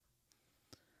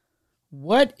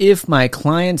What if my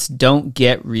clients don't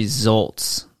get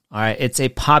results? All right, it's a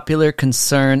popular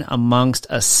concern amongst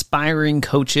aspiring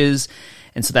coaches,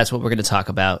 and so that's what we're going to talk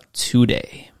about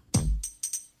today.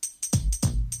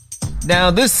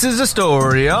 Now, this is a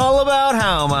story all about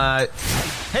how my...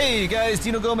 Hey guys,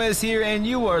 Dino Gomez here, and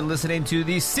you are listening to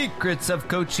the Secrets of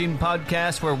Coaching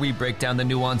podcast, where we break down the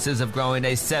nuances of growing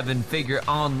a 7-figure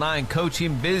online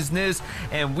coaching business,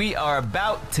 and we are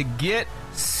about to get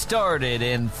started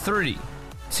in 3,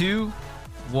 2,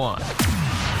 1.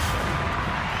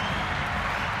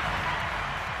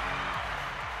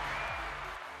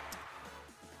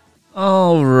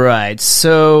 All right,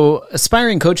 so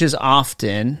aspiring coaches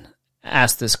often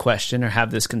ask this question or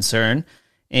have this concern,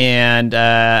 and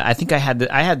I think I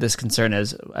had this concern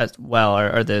as well,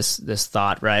 or this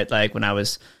thought, right? Like when I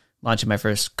was launching my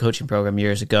first coaching program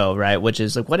years ago, right? Which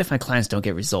is like, what if my clients don't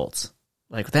get results?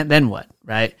 Like then what,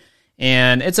 right?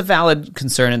 And it's a valid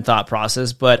concern and thought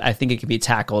process, but I think it can be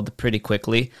tackled pretty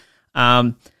quickly.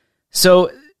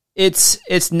 So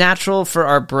it's natural for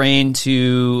our brain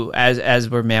to, as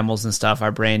we're mammals and stuff,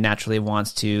 our brain naturally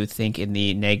wants to think in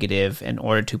the negative in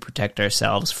order to protect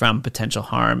ourselves from potential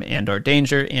harm and or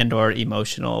danger and or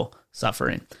emotional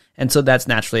suffering. And so that's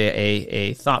naturally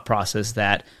a thought process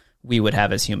that we would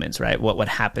have as humans, right? What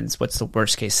happens? What's the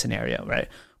worst case scenario, right?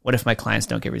 What if my clients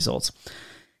don't get results?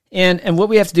 And what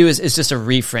we have to do is just a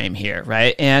reframe here,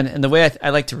 right? And the way I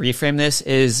like to reframe this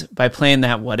is by playing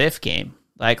that what if game.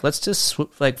 Like, let's just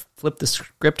flip the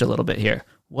script a little bit here.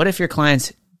 What if your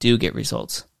clients do get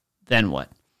results? Then what?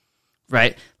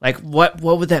 Right? Like, what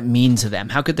would that mean to them?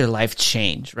 How could their life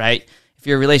change, right? If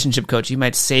you're a relationship coach, you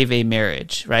might save a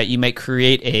marriage, right? You might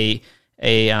create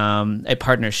a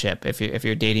partnership if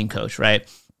you're a dating coach, right?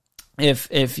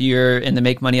 If you're in the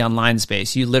make money online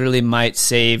space, you literally might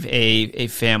save a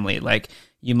family. Like,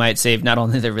 you might save not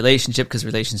only the relationship, because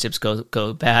relationships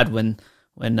go bad when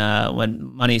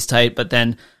money's tight, but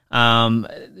then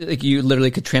like you literally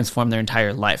could transform their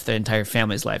entire life, their entire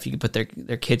family's life. You could put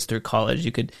their kids through college.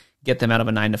 You could get them out of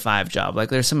a 9-to-5 job. Like,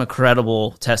 there's some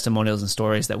incredible testimonials and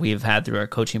stories that we've had through our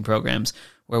coaching programs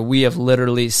where we have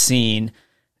literally seen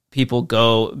people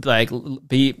go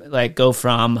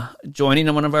from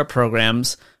joining one of our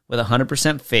programs with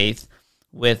 100% faith,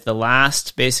 with the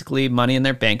last basically money in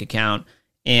their bank account,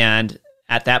 and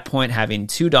at that point having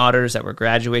 2 daughters that were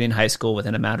graduating high school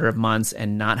within a matter of months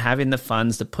and not having the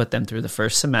funds to put them through the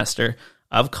first semester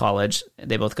of college.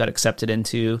 They both got accepted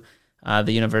into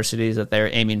the universities that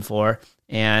they're aiming for,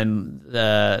 and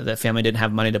the family didn't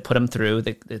have money to put them through.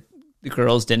 The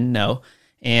girls didn't know,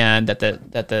 and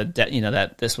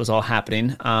that this was all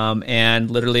happening.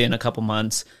 And literally in a couple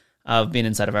months of being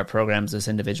inside of our programs, this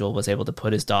individual was able to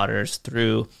put his daughters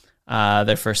through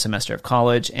their first semester of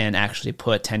college and actually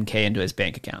put $10K into his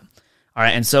bank account. All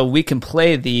right, and so we can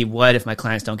play the what if my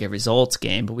clients don't get results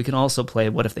game, but we can also play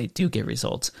what if they do get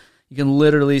results. You can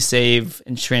literally save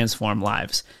and transform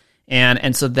lives.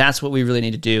 And so that's what we really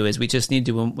need to do, is we just need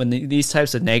to, when these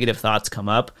types of negative thoughts come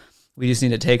up, we just need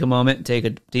to take a moment, take a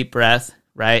deep breath,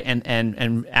 right?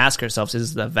 And ask ourselves,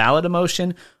 is this a valid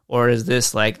emotion, or is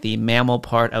this like the mammal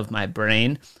part of my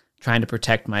brain trying to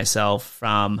protect myself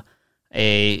from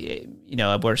a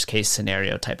worst case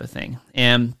scenario type of thing?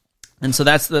 And so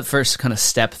that's the first kind of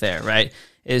step there, right?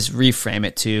 Is reframe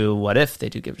it to what if they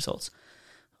do get results.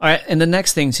 All right, and the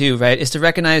next thing too, right, is to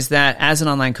recognize that as an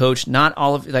online coach, not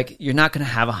all of, like, you're not going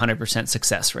to have a 100%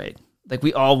 success rate. Like,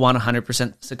 we all want a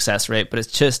 100% success rate, but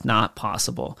it's just not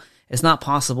possible. It's not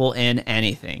possible in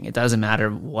anything. It doesn't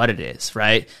matter what it is,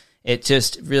 right? It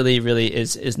just really, really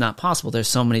is not possible. There's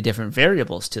so many different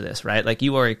variables to this, right? Like,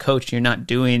 you are a coach, you're not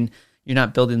building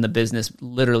the business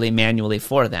literally manually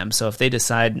for them. So if they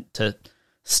decide to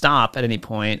stop at any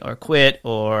point, or quit,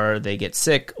 or they get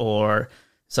sick, or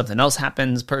something else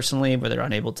happens personally where they're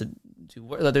unable to do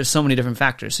work, there's so many different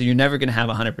factors. So you're never going to have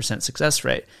a 100% success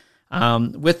rate.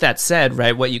 With that said,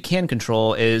 right, what you can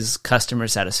control is customer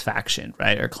satisfaction,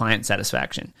 right, or client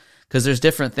satisfaction, because there's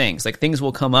different things. Like, things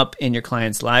will come up in your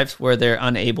clients' lives where they're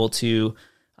unable to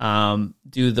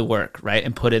do the work, right,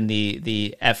 and put in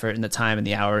the effort and the time and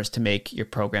the hours to make your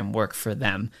program work for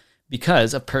them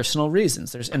because of personal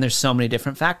reasons. There's so many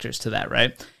different factors to that,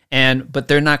 right? But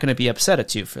they're not going to be upset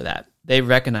at you for that. They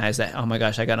recognize that, oh my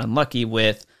gosh, I got unlucky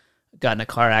got in a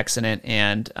car accident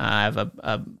and I have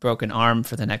a broken arm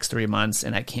for the next 3 months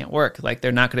and I can't work. Like,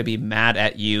 they're not going to be mad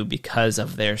at you because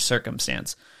of their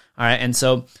circumstance. All right. And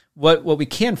so what we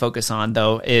can focus on,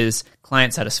 though, is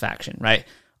client satisfaction, right?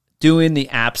 Doing the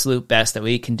absolute best that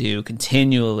we can do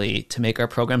continually to make our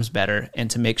programs better and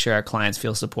to make sure our clients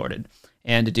feel supported,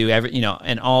 and to do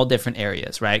in all different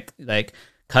areas, right? Like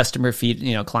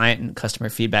client and customer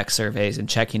feedback surveys and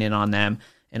checking in on them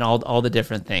and all the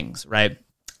different things, right?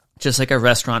 Just like a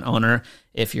restaurant owner,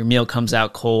 if your meal comes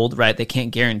out cold, right, they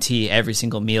can't guarantee every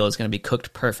single meal is going to be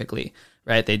cooked perfectly,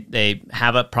 right? They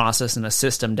have a process and a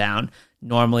system down.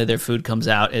 Normally their food comes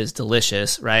out is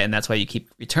delicious, right? And that's why you keep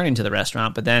returning to the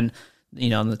restaurant. But then,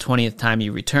 on the 20th time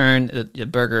you return, the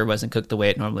burger wasn't cooked the way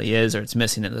it normally is, or it's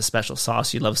missing the special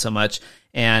sauce you love so much,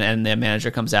 and the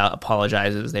manager comes out,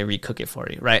 apologizes, they recook it for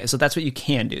you, right? So that's what you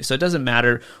can do. So it doesn't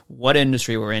matter what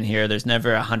industry we're in here. There's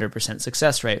never 100%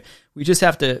 success rate. We just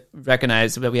have to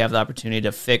recognize that we have the opportunity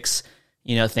to fix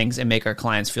things and make our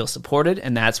clients feel supported,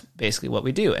 and that's basically what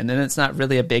we do. And then it's not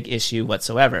really a big issue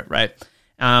whatsoever, right?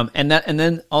 And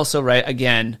then also, right,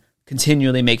 again,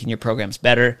 continually making your programs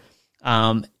better.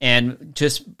 And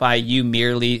just by you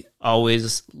merely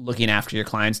always looking after your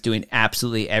clients, doing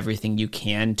absolutely everything you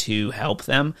can to help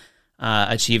them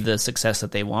achieve the success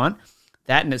that they want,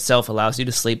 that in itself allows you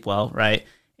to sleep well, right?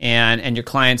 And your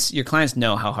clients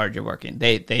know how hard you're working.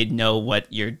 They know what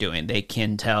you're doing. They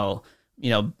can tell,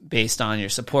 based on your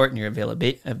support and your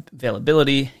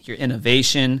availability, your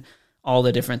innovation, all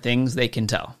the different things, they can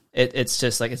tell. It's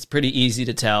just like, it's pretty easy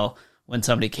to tell when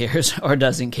somebody cares or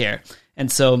doesn't care.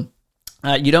 And so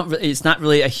it's not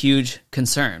really a huge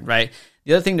concern, right?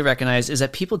 The other thing to recognize is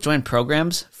that people join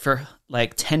programs for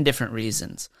like 10 different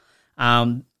reasons.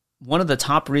 One of the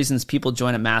top reasons people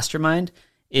join a mastermind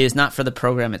is not for the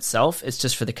program itself, it's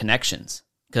just for the connections,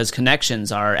 because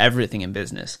connections are everything in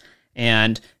business.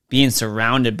 And being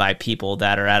surrounded by people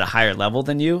that are at a higher level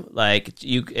than you, like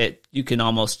you can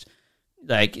almost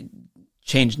like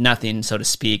change nothing, so to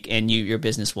speak, and your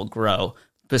business will grow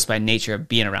just by nature of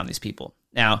being around these people.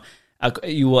 Now,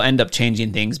 you will end up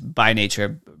changing things by nature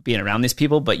of being around these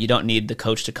people, but you don't need the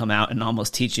coach to come out and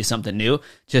almost teach you something new.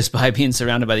 Just by being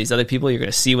surrounded by these other people, you're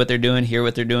going to see what they're doing, hear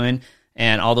what they're doing,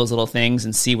 and all those little things,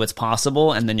 and see what's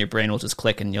possible, and then your brain will just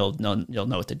click and you'll know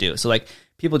what to do. So like,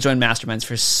 people join masterminds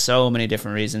for so many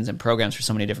different reasons and programs for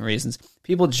so many different reasons.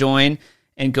 People join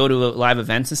and go to live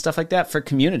events and stuff like that for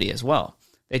community as well.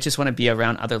 They just want to be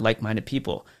around other like-minded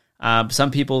people.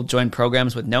 Some people join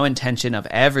programs with no intention of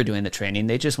ever doing the training.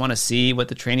 They just want to see what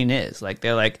the training is. Like,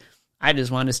 they're like, I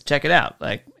just want to check it out,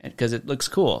 like, because it looks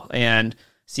cool, and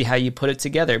see how you put it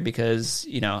together, because,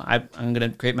 I'm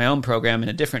going to create my own program in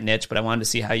a different niche, but I wanted to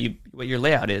see what your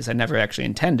layout is. I never actually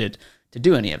intended to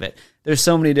do any of it. There's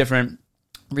so many different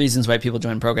reasons why people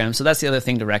join programs. So that's the other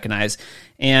thing to recognize.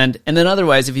 And then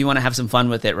otherwise, if you want to have some fun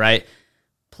with it, right?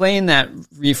 Playing that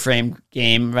reframe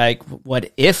game, right?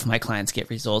 What if my clients get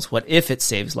results? What if it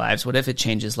saves lives? What if it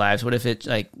changes lives? What if it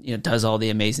does all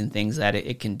the amazing things that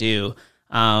it can do?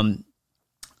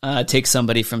 Take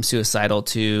somebody from suicidal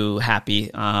to happy,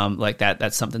 like that.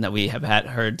 That's something that we have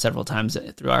heard several times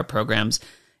through our programs.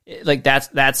 Like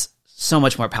that's so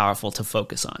much more powerful to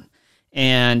focus on.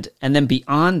 And then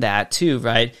beyond that too,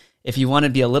 right? If you want to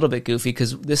be a little bit goofy,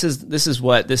 because this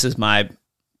is my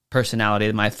personality,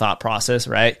 my thought process,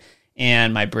 right?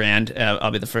 And my brand.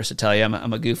 I'll be the first to tell you,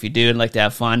 I'm a goofy dude, like to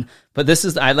have fun. But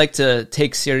I like to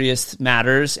take serious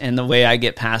matters, and the way I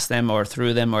get past them or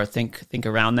through them or think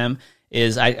around them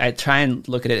is I try and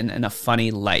look at it in a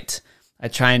funny light. I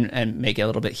try and make it a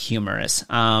little bit humorous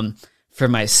for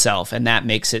myself, and that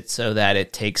makes it so that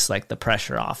it takes like the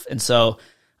pressure off. And so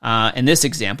in this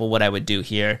example, what I would do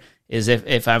here is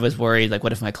if I was worried, like,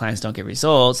 what if my clients don't get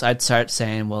results? I'd start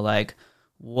saying, well, like,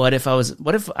 what if I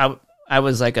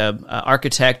was like a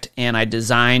architect and I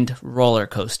designed roller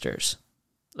coasters,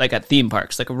 like at theme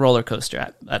parks, like a roller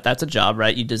coaster. That's a job,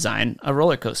 right? You design a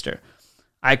roller coaster.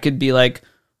 I could be like,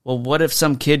 well, what if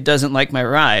some kid doesn't like my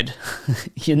ride?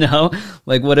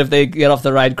 Like, what if they get off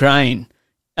the ride crying?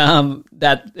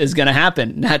 That is going to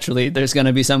happen. Naturally, there's going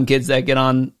to be some kids that get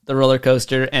on the roller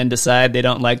coaster and decide they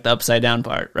don't like the upside down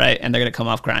part, right? And they're going to come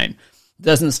off crying.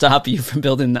 Doesn't stop you from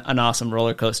building an awesome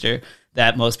roller coaster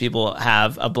that most people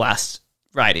have a blast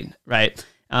riding, right?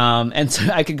 And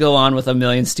so I could go on with a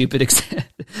million stupid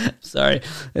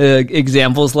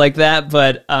examples like that,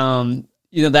 but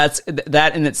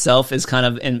that in itself is kind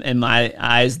of in my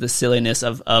eyes the silliness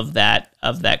of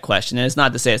that question. And it's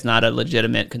not to say it's not a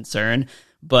legitimate concern,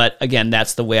 but again,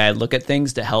 that's the way I look at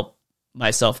things to help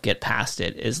myself get past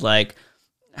it. Is like,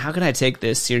 how can I take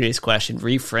this serious question,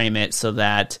 reframe it so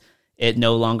that it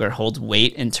no longer holds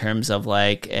weight in terms of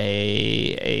like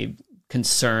a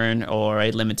concern or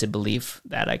a limited belief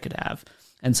that I could have.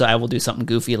 And so I will do something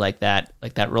goofy like that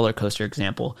roller coaster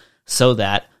example, so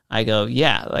that I go,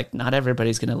 yeah, like not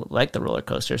everybody's going to like the roller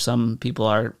coaster. Some people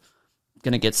are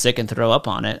going to get sick and throw up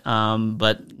on it.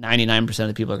 But 99% of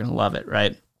the people are going to love it.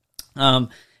 Right. And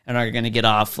and are going to get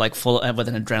off like full with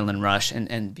an adrenaline rush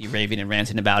and be raving and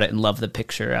ranting about it and love the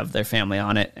picture of their family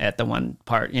on it at the one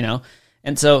part,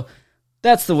 And so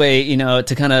that's the way,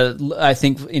 to kind of, I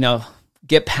think,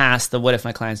 get past the what if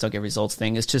my clients don't get results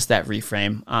thing. It's just that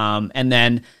reframe. And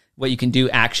then what you can do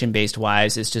action-based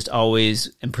wise is just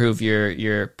always improve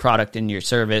your product and your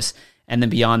service. And then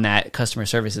beyond that, customer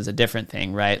service is a different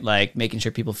thing, right? Like making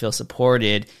sure people feel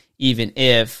supported, even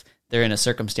if they're in a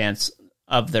circumstance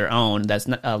of their own that's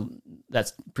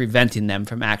preventing them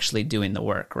from actually doing the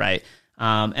work, right?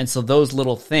 And so those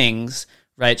little things,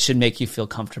 right, should make you feel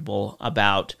comfortable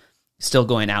about still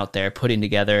going out there, putting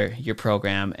together your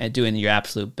program and doing your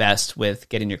absolute best with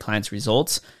getting your clients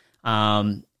results.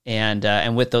 And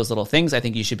with those little things, I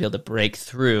think you should be able to break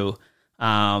through,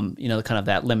 kind of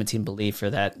that limiting belief or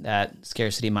that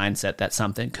scarcity mindset that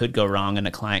something could go wrong and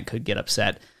a client could get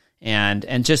upset.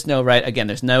 And just know, right, again,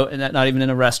 there's not even in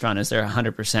a restaurant is there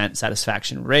 100%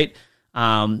 satisfaction rate,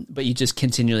 but you just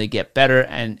continually get better.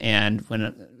 And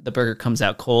when the burger comes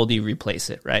out cold, you replace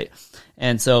it, right?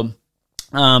 And so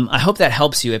I hope that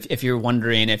helps you if you're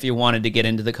wondering, if you wanted to get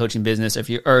into the coaching business, if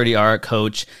you already are a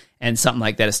coach and something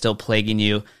like that is still plaguing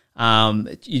you,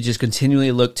 you just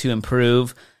continually look to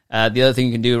improve. The other thing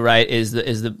you can do, right, is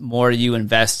the more you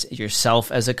invest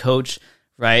yourself as a coach,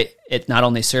 right, it not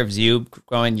only serves you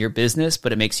growing your business,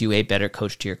 but it makes you a better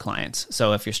coach to your clients.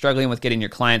 So if you're struggling with getting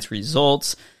your clients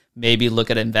results, maybe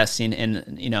look at investing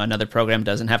in, another program.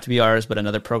 Doesn't have to be ours, but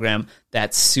another program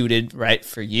that's suited right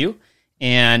for you.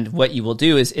 And what you will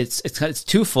do is it's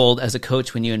twofold as a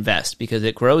coach when you invest, because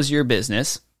it grows your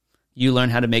business. You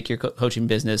learn how to make your coaching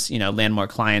business, land more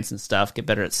clients and stuff, get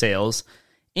better at sales.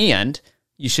 And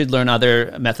you should learn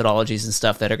other methodologies and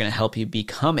stuff that are going to help you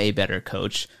become a better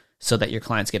coach so that your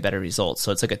clients get better results.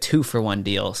 So it's like a 2-for-1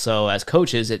 deal. So as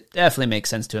coaches, it definitely makes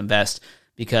sense to invest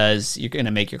because you're going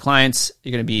to make your clients,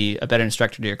 you're going to be a better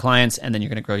instructor to your clients, and then you're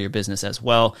going to grow your business as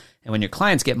well. And when your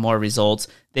clients get more results,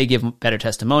 they give better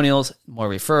testimonials, more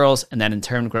referrals, and that in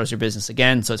turn grows your business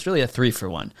again. So it's really a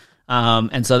 3-for-1.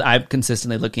 And so I'm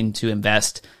consistently looking to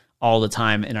invest all the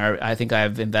time I think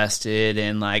I've invested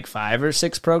in like 5 or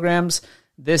 6 programs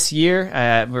this year.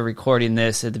 We're recording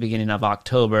this at the beginning of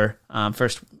October,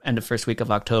 end of first week of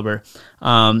October.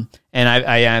 And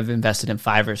I have invested in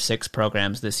 5 or 6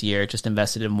 programs this year. Just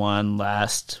invested in one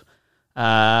last,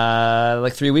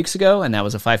 3 weeks ago, and that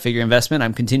was a 5-figure investment.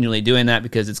 I'm continually doing that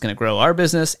because it's going to grow our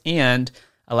business and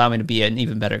allow me to be an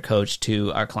even better coach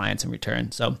to our clients in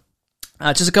return. So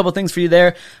just a couple of things for you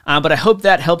there. But I hope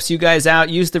that helps you guys out.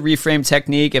 Use the reframe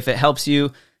technique. If it helps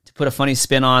you to put a funny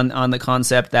spin on the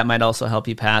concept, that might also help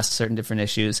you past certain different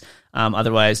issues.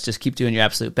 Otherwise, just keep doing your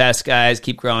absolute best, guys.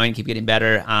 Keep growing, keep getting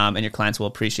better, and your clients will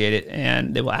appreciate it,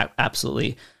 and they will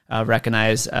absolutely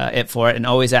recognize it for it. And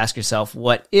always ask yourself,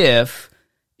 what if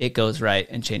it goes right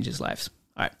and changes lives?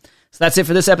 All right. So that's it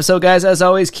for this episode, guys. As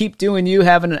always, keep doing you,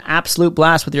 having an absolute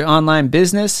blast with your online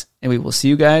business, and we will see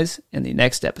you guys in the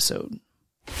next episode.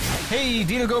 Hey,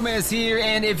 Dino Gomez here,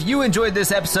 and if you enjoyed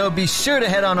this episode, be sure to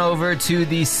head on over to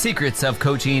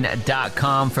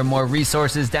thesecretsofcoaching.com for more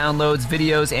resources, downloads,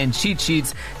 videos, and cheat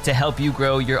sheets to help you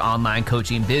grow your online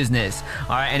coaching business.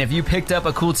 All right, and if you picked up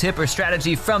a cool tip or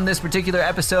strategy from this particular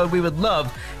episode, we would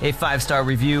love a 5-star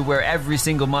review where every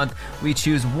single month we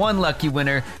choose one lucky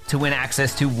winner to win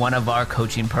access to one of our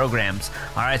coaching programs.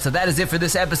 All right, so that is it for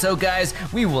this episode, guys.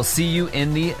 We will see you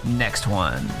in the next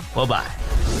one. Bye-bye.